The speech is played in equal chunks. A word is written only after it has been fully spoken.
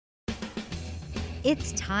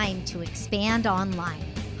It's time to expand online.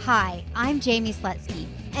 Hi, I'm Jamie Slutsky,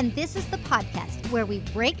 and this is the podcast where we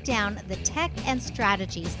break down the tech and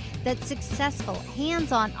strategies that successful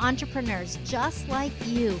hands-on entrepreneurs just like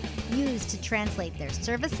you use to translate their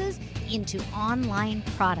services into online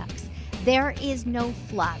products. There is no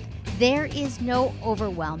fluff. There is no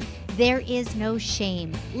overwhelm. There is no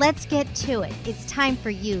shame. Let's get to it. It's time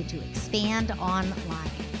for you to expand online.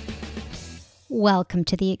 Welcome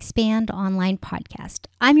to the Expand Online Podcast.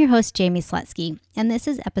 I'm your host, Jamie Slutsky, and this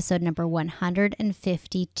is episode number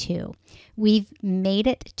 152. We've made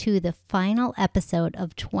it to the final episode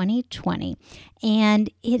of 2020, and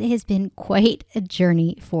it has been quite a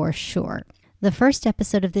journey for sure. The first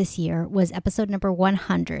episode of this year was episode number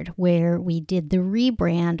 100, where we did the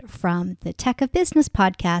rebrand from the Tech of Business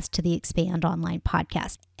podcast to the Expand Online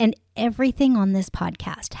podcast. And everything on this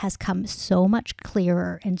podcast has come so much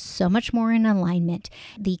clearer and so much more in alignment.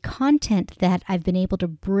 The content that I've been able to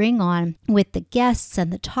bring on with the guests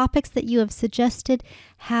and the topics that you have suggested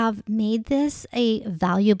have made this a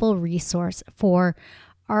valuable resource for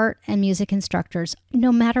art and music instructors,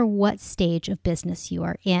 no matter what stage of business you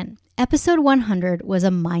are in. Episode 100 was a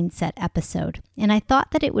mindset episode, and I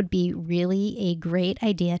thought that it would be really a great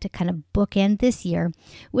idea to kind of bookend this year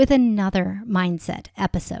with another mindset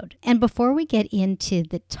episode. And before we get into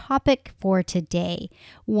the topic for today,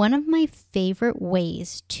 one of my favorite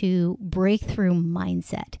ways to break through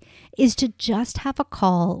mindset is to just have a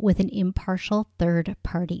call with an impartial third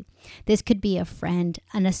party. This could be a friend,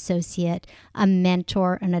 an associate, a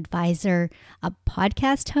mentor, an advisor, a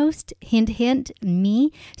podcast host, hint, hint,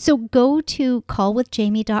 me. So go to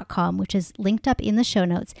callwithjamie.com, which is linked up in the show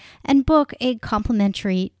notes, and book a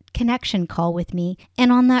complimentary connection call with me.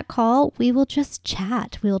 And on that call, we will just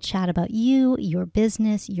chat. We will chat about you, your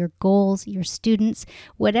business, your goals, your students,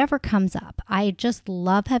 whatever comes up. I just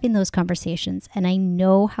love having those conversations, and I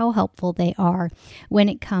know how helpful they are when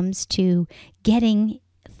it comes to getting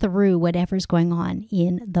through whatever's going on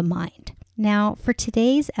in the mind. Now, for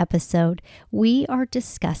today's episode, we are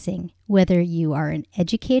discussing whether you are an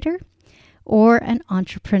educator or an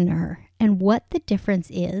entrepreneur and what the difference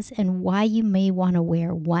is and why you may want to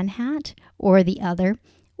wear one hat or the other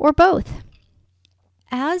or both.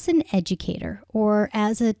 As an educator or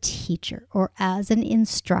as a teacher or as an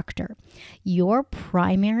instructor, your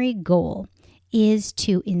primary goal is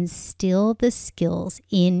to instill the skills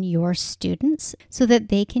in your students so that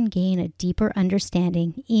they can gain a deeper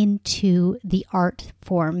understanding into the art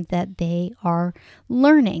form that they are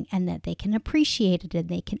learning and that they can appreciate it and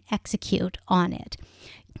they can execute on it.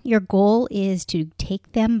 Your goal is to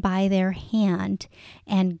take them by their hand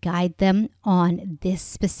and guide them on this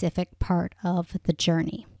specific part of the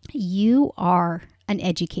journey. You are an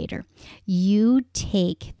educator. You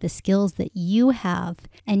take the skills that you have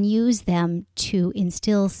and use them to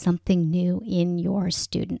instill something new in your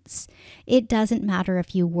students. It doesn't matter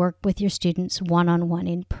if you work with your students one-on-one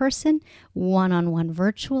in person, one-on-one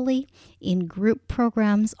virtually, in group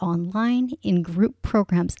programs online, in group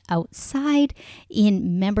programs outside,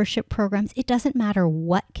 in membership programs. It doesn't matter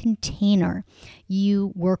what container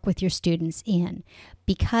you work with your students in.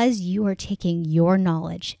 Because you are taking your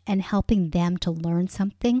knowledge and helping them to learn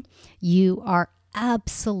something, you are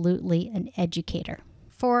absolutely an educator.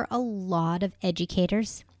 For a lot of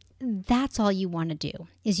educators, that's all you want to do,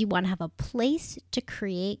 is you want to have a place to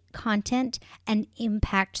create content and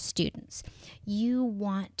impact students. You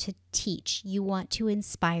want to teach, you want to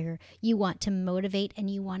inspire, you want to motivate, and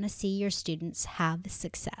you want to see your students have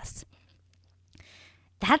success.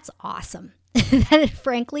 That's awesome.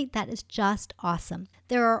 Frankly, that is just awesome.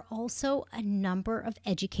 There are also a number of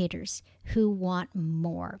educators who want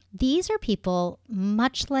more. These are people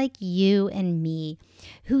much like you and me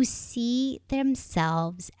who see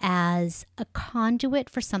themselves as a conduit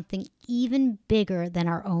for something even bigger than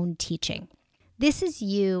our own teaching. This is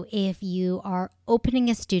you if you are opening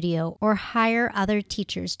a studio or hire other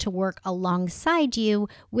teachers to work alongside you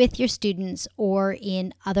with your students or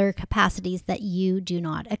in other capacities that you do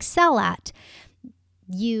not excel at.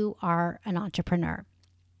 You are an entrepreneur.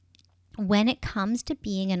 When it comes to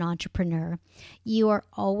being an entrepreneur, you are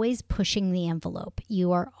always pushing the envelope.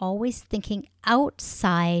 You are always thinking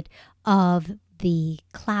outside of the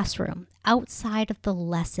classroom, outside of the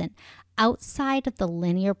lesson, outside of the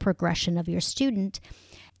linear progression of your student,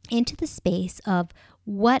 into the space of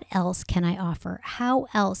what else can I offer? How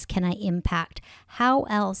else can I impact? How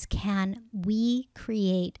else can we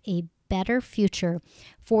create a better future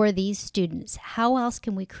for these students? How else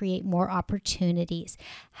can we create more opportunities?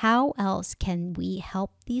 How else can we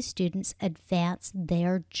help these students advance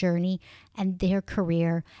their journey and their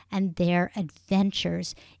career and their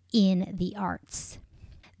adventures in the arts.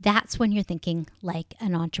 That's when you're thinking like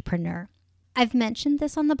an entrepreneur. I've mentioned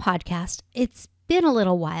this on the podcast. It's been a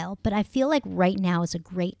little while, but I feel like right now is a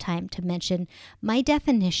great time to mention my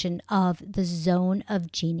definition of the zone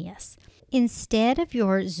of genius. Instead of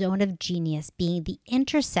your zone of genius being the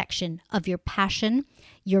intersection of your passion,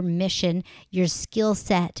 your mission, your skill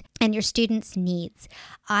set, and your students' needs,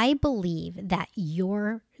 I believe that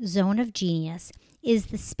your zone of genius is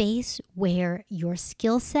the space where your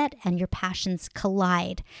skill set and your passions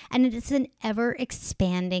collide, and it is an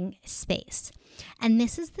ever-expanding space. And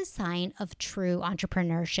this is the sign of true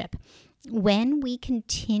entrepreneurship. When we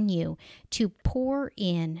continue to pour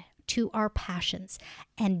in to our passions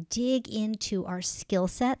and dig into our skill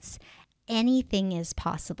sets, anything is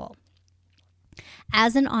possible.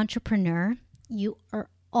 As an entrepreneur, you are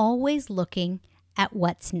always looking at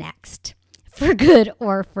what's next, for good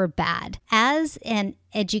or for bad. As an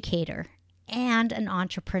educator and an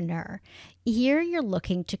entrepreneur, here you're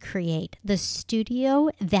looking to create the studio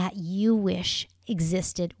that you wish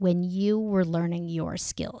existed when you were learning your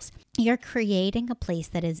skills. You're creating a place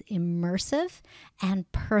that is immersive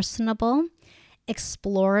and personable,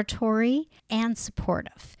 exploratory, and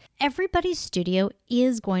supportive. Everybody's studio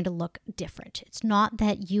is going to look different. It's not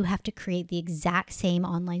that you have to create the exact same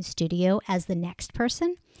online studio as the next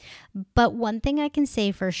person. But one thing I can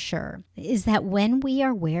say for sure is that when we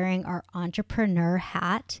are wearing our entrepreneur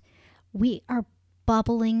hat, we are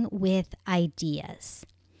bubbling with ideas.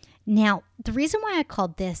 Now, the reason why I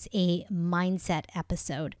called this a mindset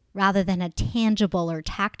episode rather than a tangible or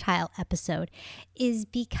tactile episode is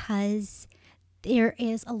because there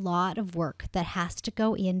is a lot of work that has to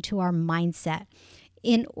go into our mindset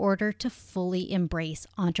in order to fully embrace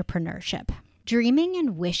entrepreneurship. Dreaming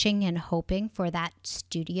and wishing and hoping for that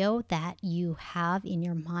studio that you have in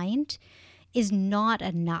your mind is not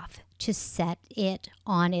enough to set it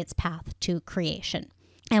on its path to creation.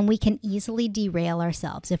 And we can easily derail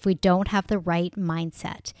ourselves if we don't have the right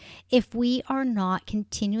mindset. If we are not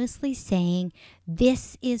continuously saying,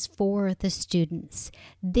 this is for the students,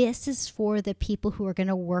 this is for the people who are going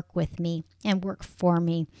to work with me and work for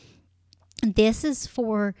me, this is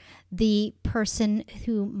for the person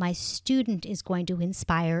who my student is going to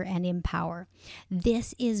inspire and empower.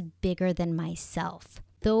 This is bigger than myself.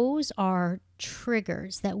 Those are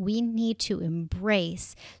triggers that we need to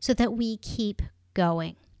embrace so that we keep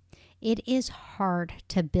going. It is hard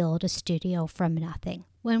to build a studio from nothing.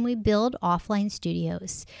 When we build offline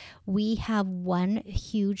studios, we have one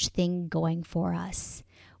huge thing going for us.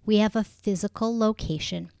 We have a physical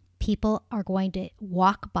location. People are going to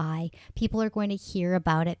walk by. People are going to hear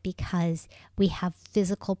about it because we have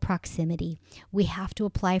physical proximity. We have to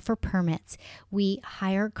apply for permits. We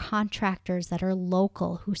hire contractors that are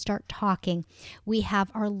local who start talking. We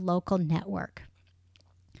have our local network.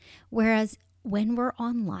 Whereas when we're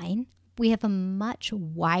online, we have a much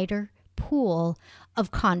wider pool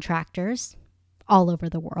of contractors all over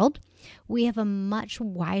the world. We have a much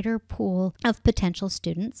wider pool of potential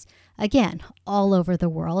students, again, all over the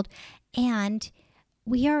world. And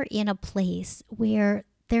we are in a place where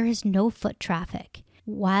there is no foot traffic.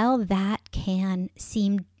 While that can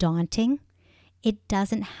seem daunting, it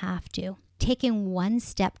doesn't have to. Taking one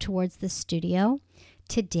step towards the studio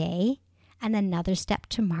today and another step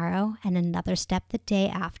tomorrow and another step the day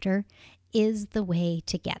after is the way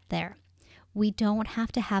to get there. We don't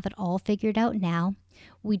have to have it all figured out now.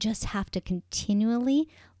 We just have to continually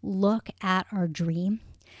look at our dream,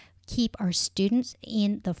 keep our students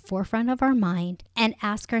in the forefront of our mind, and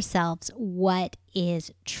ask ourselves what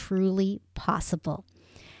is truly possible.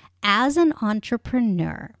 As an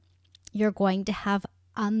entrepreneur, you're going to have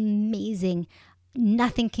amazing,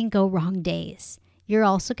 nothing can go wrong days. You're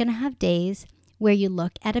also going to have days where you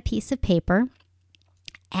look at a piece of paper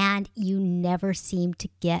and you never seem to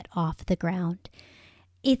get off the ground.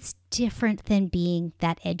 It's different than being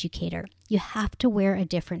that educator. You have to wear a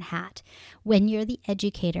different hat. When you're the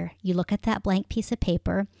educator, you look at that blank piece of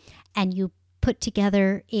paper and you put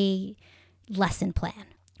together a lesson plan,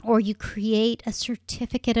 or you create a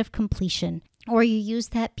certificate of completion, or you use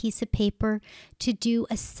that piece of paper to do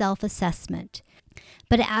a self-assessment.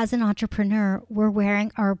 But as an entrepreneur, we're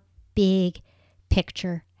wearing our big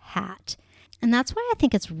picture hat. And that's why I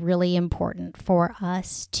think it's really important for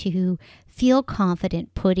us to feel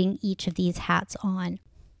confident putting each of these hats on.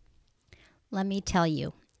 Let me tell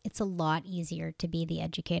you, it's a lot easier to be the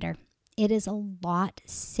educator. It is a lot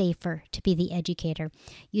safer to be the educator.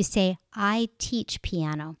 You say, I teach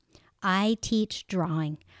piano, I teach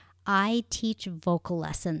drawing, I teach vocal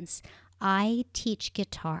lessons, I teach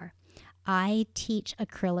guitar, I teach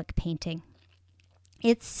acrylic painting.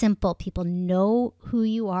 It's simple. People know who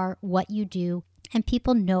you are, what you do, and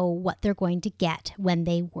people know what they're going to get when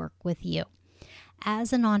they work with you.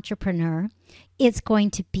 As an entrepreneur, it's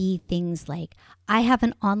going to be things like, I have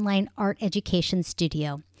an online art education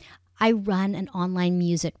studio. I run an online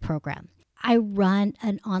music program. I run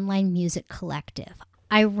an online music collective.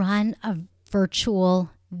 I run a virtual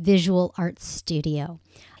visual arts studio.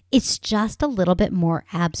 It's just a little bit more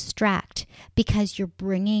abstract because you're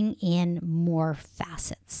bringing in more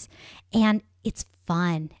facets, and it's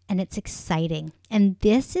fun and it's exciting. And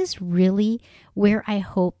this is really where I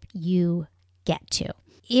hope you get to.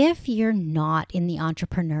 If you're not in the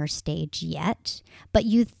entrepreneur stage yet, but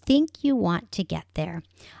you think you want to get there,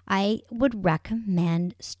 I would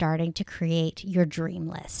recommend starting to create your dream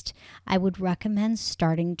list. I would recommend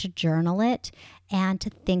starting to journal it and to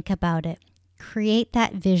think about it. Create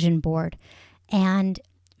that vision board and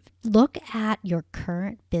look at your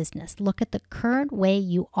current business. Look at the current way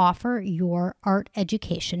you offer your art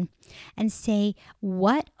education and say,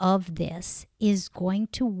 what of this is going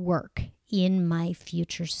to work in my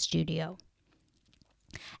future studio?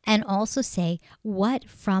 And also say, what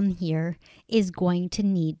from here is going to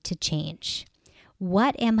need to change?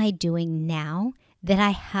 What am I doing now that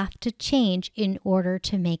I have to change in order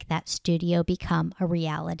to make that studio become a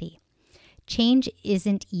reality? Change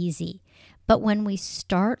isn't easy, but when we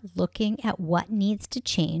start looking at what needs to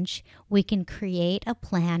change, we can create a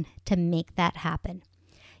plan to make that happen.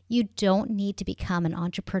 You don't need to become an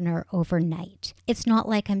entrepreneur overnight. It's not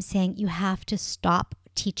like I'm saying you have to stop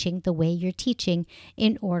teaching the way you're teaching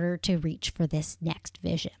in order to reach for this next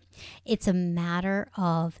vision. It's a matter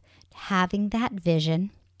of having that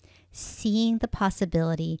vision, seeing the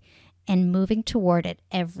possibility, and moving toward it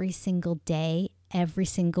every single day, every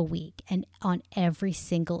single week, and on every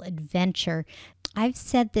single adventure. I've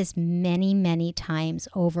said this many, many times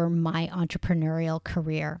over my entrepreneurial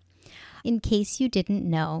career. In case you didn't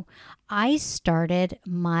know, I started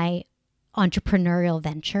my entrepreneurial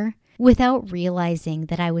venture without realizing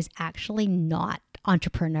that I was actually not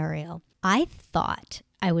entrepreneurial. I thought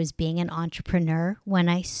I was being an entrepreneur when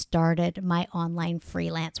I started my online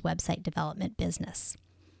freelance website development business.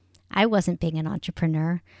 I wasn't being an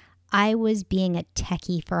entrepreneur. I was being a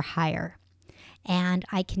techie for hire. And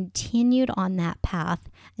I continued on that path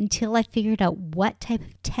until I figured out what type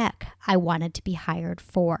of tech I wanted to be hired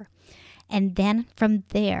for. And then from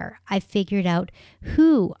there, I figured out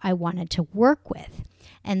who I wanted to work with.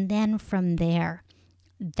 And then from there,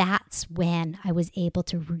 that's when I was able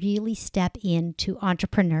to really step into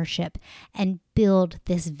entrepreneurship and build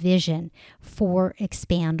this vision for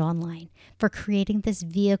Expand Online, for creating this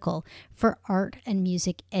vehicle for art and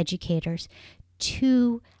music educators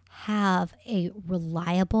to have a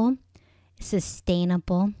reliable,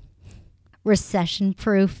 sustainable,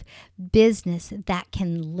 recession-proof business that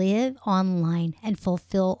can live online and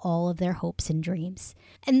fulfill all of their hopes and dreams.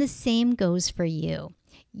 And the same goes for you.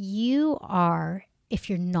 You are, if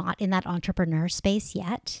you're not in that entrepreneur space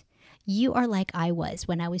yet, you are like I was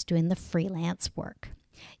when I was doing the freelance work.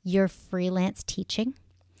 You're freelance teaching.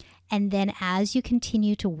 And then as you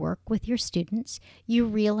continue to work with your students, you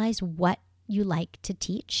realize what you like to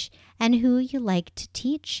teach and who you like to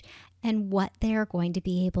teach and what they're going to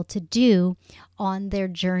be able to do on their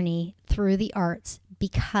journey through the arts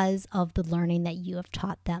because of the learning that you have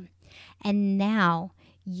taught them. And now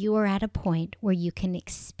you are at a point where you can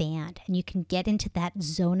expand and you can get into that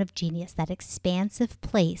zone of genius, that expansive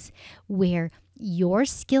place where your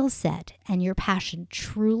skill set and your passion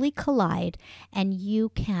truly collide, and you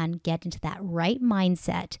can get into that right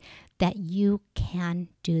mindset that you can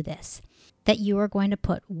do this, that you are going to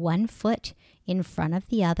put one foot in front of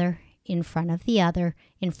the other, in front of the other,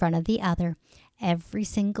 in front of the other, every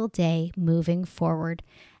single day moving forward,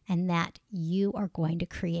 and that you are going to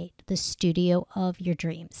create the studio of your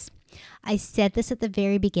dreams. I said this at the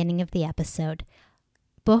very beginning of the episode.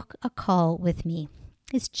 Book a call with me.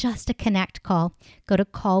 It's just a connect call. Go to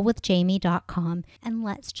callwithjamie.com and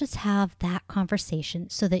let's just have that conversation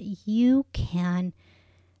so that you can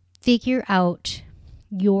figure out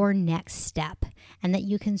your next step and that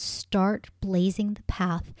you can start blazing the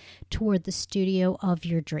path toward the studio of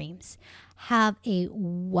your dreams. Have a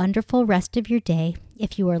wonderful rest of your day.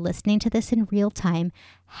 If you are listening to this in real time,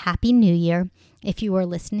 Happy New Year. If you are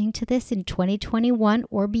listening to this in 2021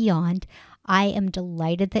 or beyond, I am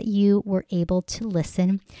delighted that you were able to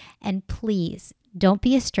listen. And please don't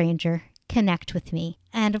be a stranger. Connect with me.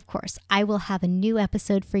 And of course, I will have a new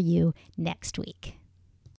episode for you next week.